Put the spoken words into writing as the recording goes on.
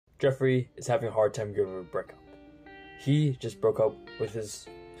Jeffrey is having a hard time getting over a breakup. He just broke up with his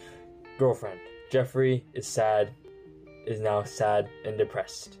girlfriend. Jeffrey is now sad and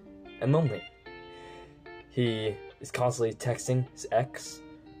depressed and lonely. He is constantly texting his ex.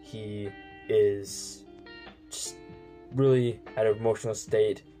 He is just really at an emotional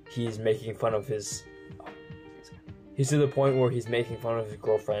state. He's making fun of his... He's to the point where he's making fun of his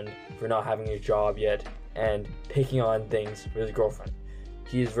girlfriend for not having a job yet and picking on things with his girlfriend.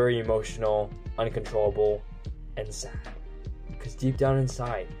 He is very emotional, uncontrollable, and sad. Because deep down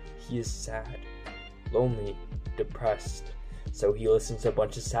inside, he is sad, lonely, depressed. So he listens to a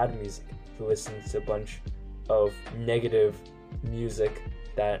bunch of sad music. He listens to a bunch of negative music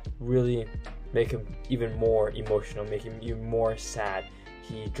that really make him even more emotional, make him even more sad.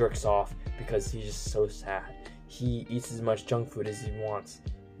 He jerks off because he's just so sad. He eats as much junk food as he wants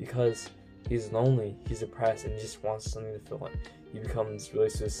because he's lonely, he's depressed, and he just wants something to fill in. He becomes really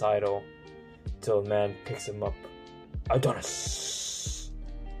suicidal until a man picks him up. Adonis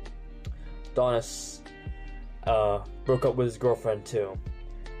broke up with his girlfriend too,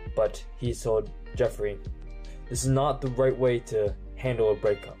 but he told Jeffrey, this is not the right way to handle a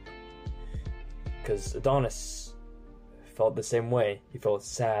breakup. Because Adonis felt the same way. He felt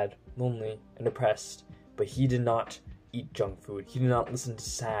sad, lonely, and depressed, but he did not eat junk food. He did not listen to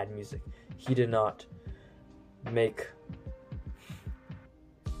sad music. He did not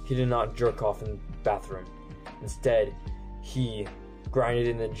jerk off in the bathroom. Instead, he grinded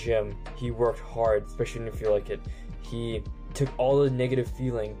in the gym. He worked hard, especially when you feel like it. He took all the negative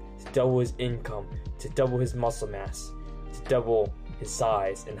feeling to double his income, to double his muscle mass, to double his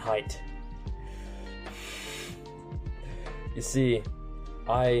size and height. You see,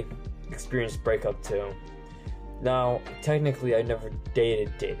 I experienced breakup too. Now, technically, I never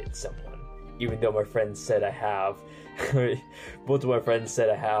dated someone, even though my friends said I have. Both of my friends said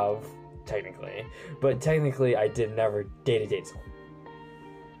I have, technically. But technically, I did never date someone.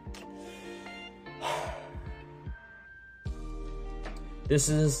 This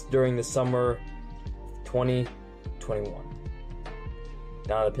is during the summer 2021.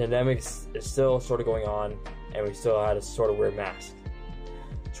 Now, the pandemic is still sort of going on, and we still had to sort of wear masks.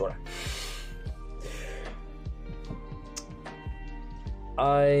 Sort of.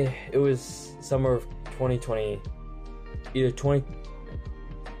 It was summer of 2020, it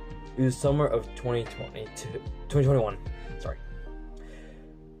was summer of 2021, sorry.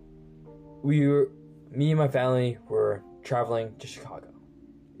 Me and my family were traveling to Chicago.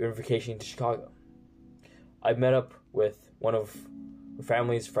 We were on vacation to Chicago. I met up with one of my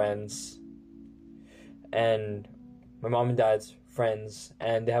family's friends, and my mom and dad's friends,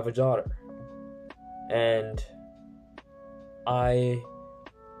 and they have a daughter. And I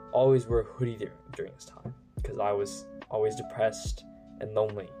always wear a hoodie during this time because I was always depressed and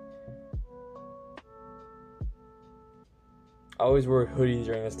lonely. I always wore a hoodie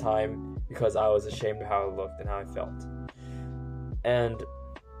during this time because I was ashamed of how I looked and how I felt. And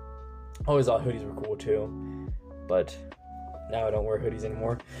I always thought hoodies were cool too, but now I don't wear hoodies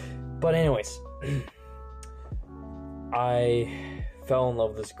anymore. But anyways, I fell in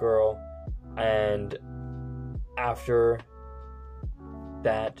love with this girl, and after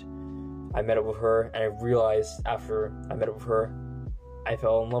that, I met up with her, and I realized after I met up with her, I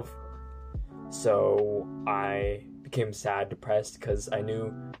fell in love with her. So I became sad, depressed, because I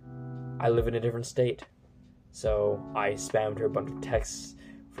knew I live in a different state. So I spammed her a bunch of texts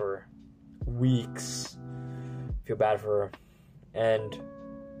for weeks, feel bad for her, and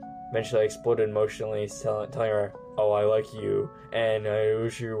eventually I exploded emotionally, telling her, oh, I like you, and I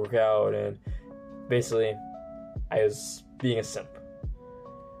wish you would work out, and basically, I was being a simp.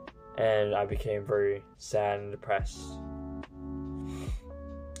 And I became very sad and depressed.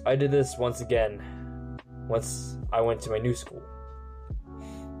 I did this once again, once I went to my new school.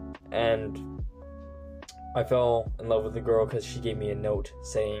 And I fell in love with the girl because she gave me a note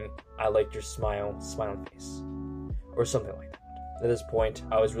saying, I liked your smiling face, or something like that. At this point,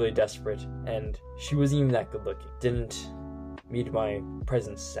 I was really desperate, and she wasn't even that good looking. Didn't meet my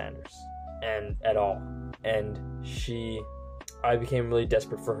presence standards, and at all. And I became really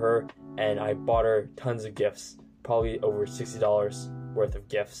desperate for her, and I bought her tons of gifts, probably over $60 worth of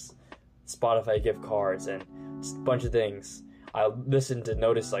gifts, Spotify gift cards, and just a bunch of things. I listened to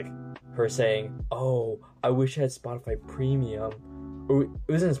notice like her saying, oh, I wish I had Spotify Premium. Or, it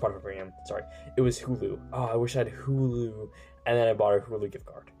wasn't Spotify Premium, sorry. It was Hulu. Oh, I wish I had Hulu. And then I bought her a Hulu gift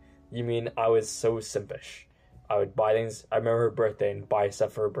card. You mean I was so simpish. I would buy things. I remember her birthday and buy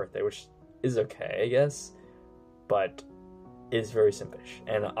stuff for her birthday, which is okay, I guess. But it's very simpish.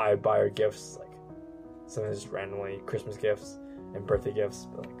 And I buy her gifts, like, sometimes just randomly, Christmas gifts and birthday gifts.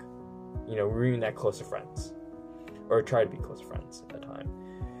 But like, we weren't that close of friends, or tried to be close friends at the time.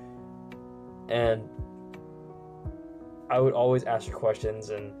 And I would always ask her questions,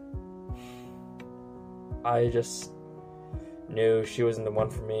 and I just knew she wasn't the one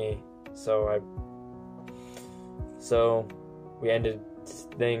for me. So we ended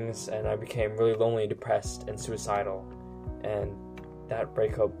things, and I became really lonely, depressed, and suicidal. And that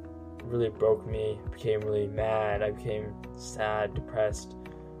breakup really broke me. I became really mad. I became sad, depressed.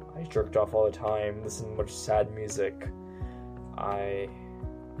 I jerked off all the time, listened to much sad music. I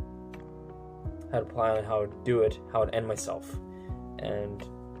had a plan on how to do it, how to end myself. And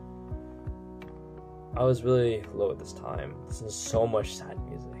I was really low at this time. Listening to so much sad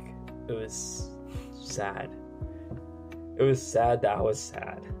music. It was sad. It was sad that I was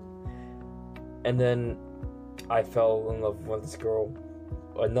sad. And then I fell in love with this girl,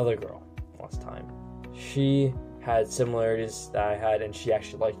 another girl, last time. She had similarities that I had, and she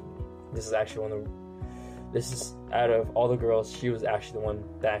actually liked me. This is out of all the girls, she was actually the one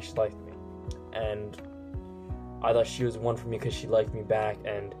that actually liked me. And I thought she was one for me because she liked me back,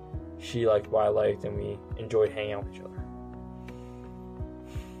 and she liked what I liked, and we enjoyed hanging out with each other.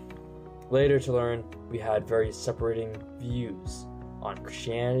 Later to learn, we had very separating views on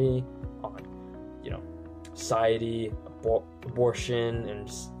Christianity, on, society, abortion, and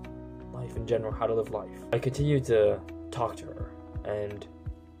just life in general, how to live life. I continued to talk to her, and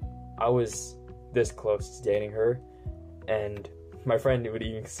I was this close to dating her, and my friend would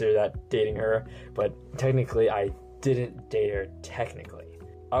even consider that dating her, but technically I didn't date her, technically.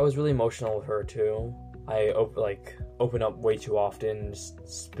 I was really emotional with her too. I opened up way too often, and just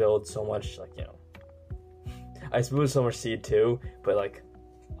spilled so much, I spilled so much seed too, but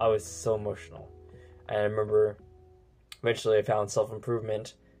I was so emotional. And I remember eventually I found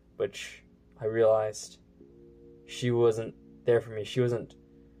self-improvement, which I realized she wasn't there for me. She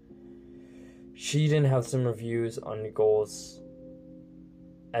didn't have similar views on goals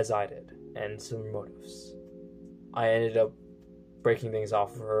as I did, and similar motives. I ended up breaking things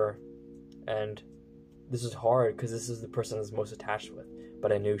off of her, and this was hard because this is the person I was most attached with,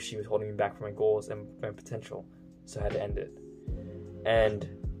 but I knew she was holding me back from my goals and my potential, so I had to end it. And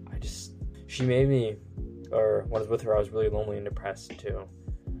she made me, or when I was with her, I was really lonely and depressed too.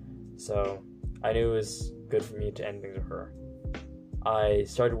 So I knew it was good for me to end things with her. I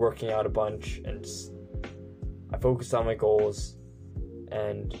started working out a bunch, and I focused on my goals,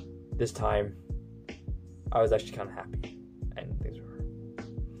 and this time I was actually kind of happy ending things with her.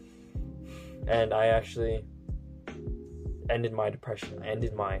 And I actually ended my depression. I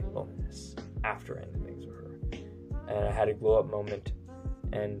ended my loneliness after ending things with her. And I had a glow up moment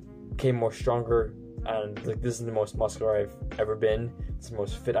and became more stronger, and this is the most muscular I've ever been. It's the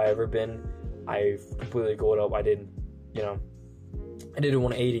most fit I've ever been. I've completely glowed up. I did a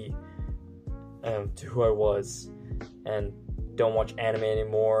 180 to who I was, and don't watch anime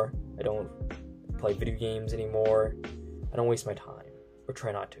anymore. I don't play video games anymore. I don't waste my time, or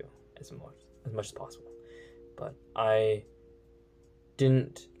try not to as much as possible. But I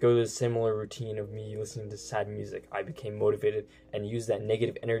didn't go to the similar routine of me listening to sad music. I became motivated and used that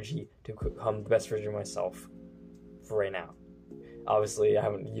negative energy to become the best version of myself for right now. Obviously, I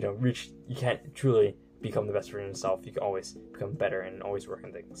haven't, reached, you can't truly become the best version of yourself. You can always become better and always work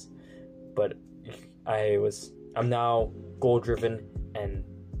on things. But I'm now goal-driven and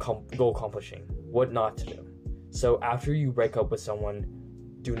goal accomplishing. What not to do. So after you break up with someone,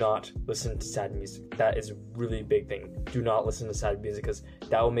 do not listen to sad music. That is a really big thing. Do not listen to sad music, because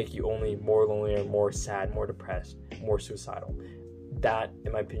that will make you only more lonely, more sad, more depressed, more suicidal. That,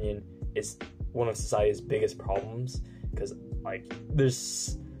 in my opinion, is one of society's biggest problems, because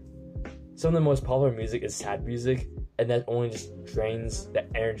there's some of the most popular music is sad music, and that only just drains the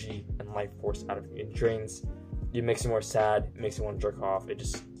energy and life force out of you. It makes you more sad, it makes you want to jerk off.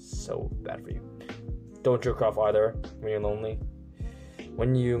 It's just so bad for you. Don't jerk off either when you're lonely.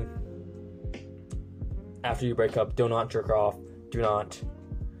 After you break up, do not jerk off, do not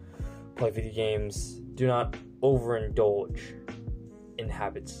play video games, do not overindulge in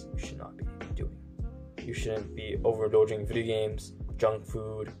habits you should not be doing. You shouldn't be overindulging video games, junk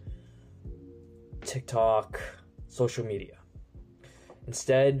food, TikTok, social media.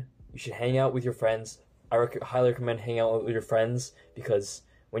 Instead, you should hang out with your friends. I highly recommend hanging out with your friends, because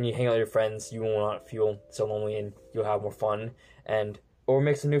when you hang out with your friends, you will not feel so lonely, and you'll have more fun, or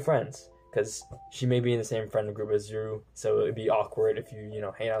make some new friends, because she may be in the same friend group as you, so it'd be awkward if you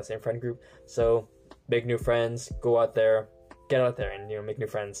hang out in the same friend group. So make new friends, go out there, get out there, and make new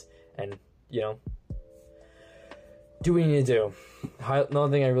friends, and do what you need to do. Another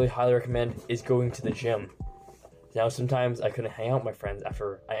thing I really highly recommend is going to the gym. Now, sometimes I couldn't hang out with my friends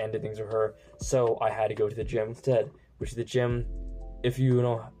after I ended things with her, so I had to go to the gym instead, which the gym, if you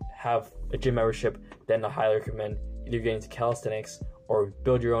don't have a gym membership, then I highly recommend either getting into calisthenics or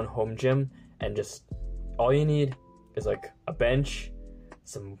build your own home gym, and just, all you need is like a bench,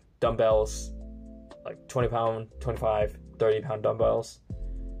 some dumbbells, like 20 pound, 25, 30 pound dumbbells,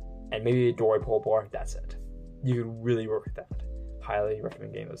 and maybe a dory pull bar. That's it. You can really work with that. Highly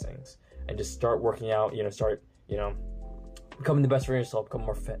recommend getting those things. And just start working out, start, becoming the best version of yourself, become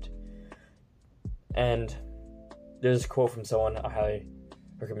more fit. And there's a quote from someone I highly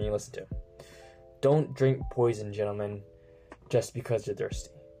recommend you listen to. Don't drink poison, gentlemen, just because you're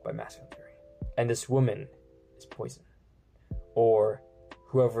thirsty, by Masculine Theory. And this woman is poison. Or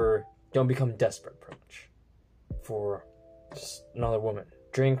whoever, don't become desperate, pretty much, for just another woman.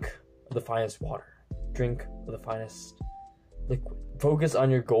 Drink the finest water. Drink the finest liquid. Focus on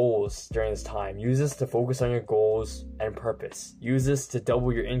your goals during this time. Use this to focus on your goals and purpose. Use this to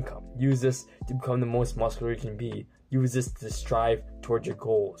double your income. Use this to become the most muscular you can be. Use this to strive towards your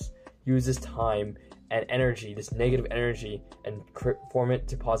goals. Use this time and energy, this negative energy, and form it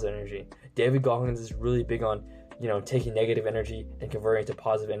to positive energy. David Goggins is really big on, taking negative energy and converting it to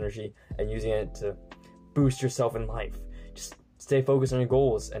positive energy and using it to boost yourself in life. Just stay focused on your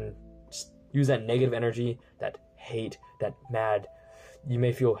goals and just use that negative energy, that hate, that mad. You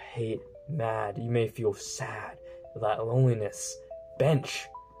may feel hate, mad. You may feel sad, that loneliness. Bench,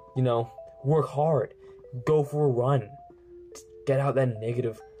 work hard. Go for a run. Get out that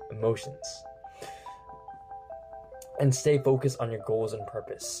negative emotions. And stay focused on your goals and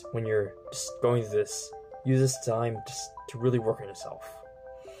purpose. When you're just going through this, use this time just to really work on yourself.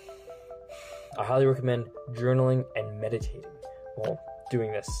 I highly recommend journaling and meditating while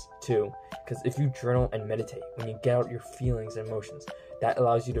doing this too, because if you journal and meditate, when you get out your feelings and emotions, that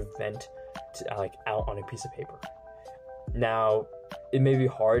allows you to vent out on a piece of paper. Now, it may be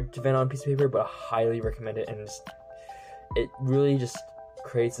hard to vent on a piece of paper, but I highly recommend it, and it really just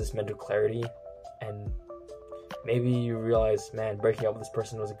creates this mental clarity, and maybe you realize, man, breaking up with this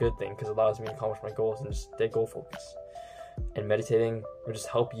person was a good thing because it allows me to accomplish my goals and just stay goal focused. And meditating will just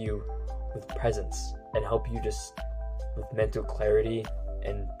help you with presence and help you just with mental clarity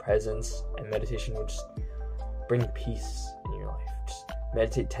and presence, and meditation will just bring peace in your life. Just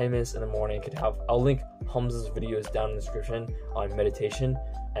meditate 10 minutes in the morning. I'll link Hamza's videos down in the description on meditation,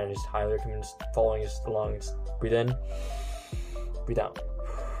 and I just highly recommend just following just along. Just breathe in, breathe out.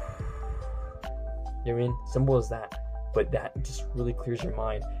 You know what I mean? Simple as that. But that just really clears your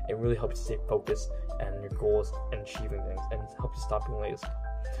mind and really helps you stay focused on your goals and achieving things, and helps you stop being lazy.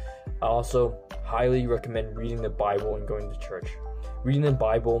 I also highly recommend reading the Bible and going to church. Reading the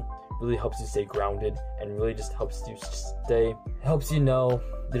Bible really helps you stay grounded and really just helps you know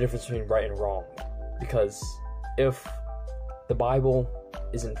the difference between right and wrong. Because if the Bible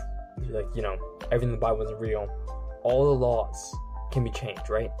isn't everything in the Bible isn't real, all the laws can be changed,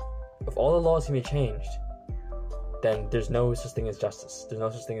 right? If all the laws can be changed, then there's no such thing as justice. There's no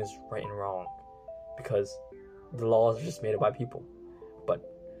such thing as right and wrong, because the laws are just made up by people. But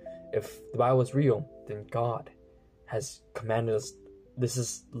if the Bible is real, then God has commanded us. This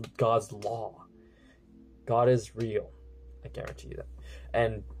is God's law. God is real. I guarantee you that.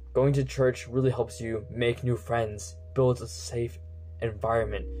 And going to church really helps you make new friends, builds a safe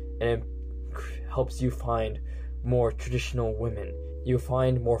environment, and it helps you find more traditional women. You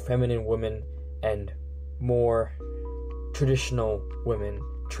find more feminine women and more traditional women,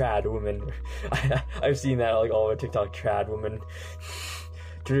 trad women. I've seen that all over TikTok, trad women.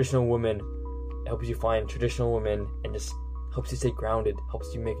 Traditional women helps you find traditional women and just helps you stay grounded,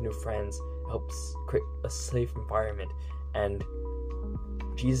 helps you make new friends, helps create a safe environment. And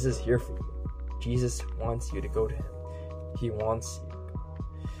Jesus is here for you. Jesus wants you to go to him. He wants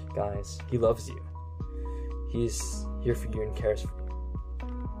you, guys. He loves you. He's here for you and cares for you.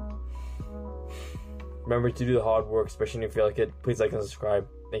 Remember to do the hard work, especially if you feel like it. Please like and subscribe.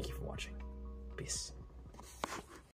 Thank you for watching. Peace.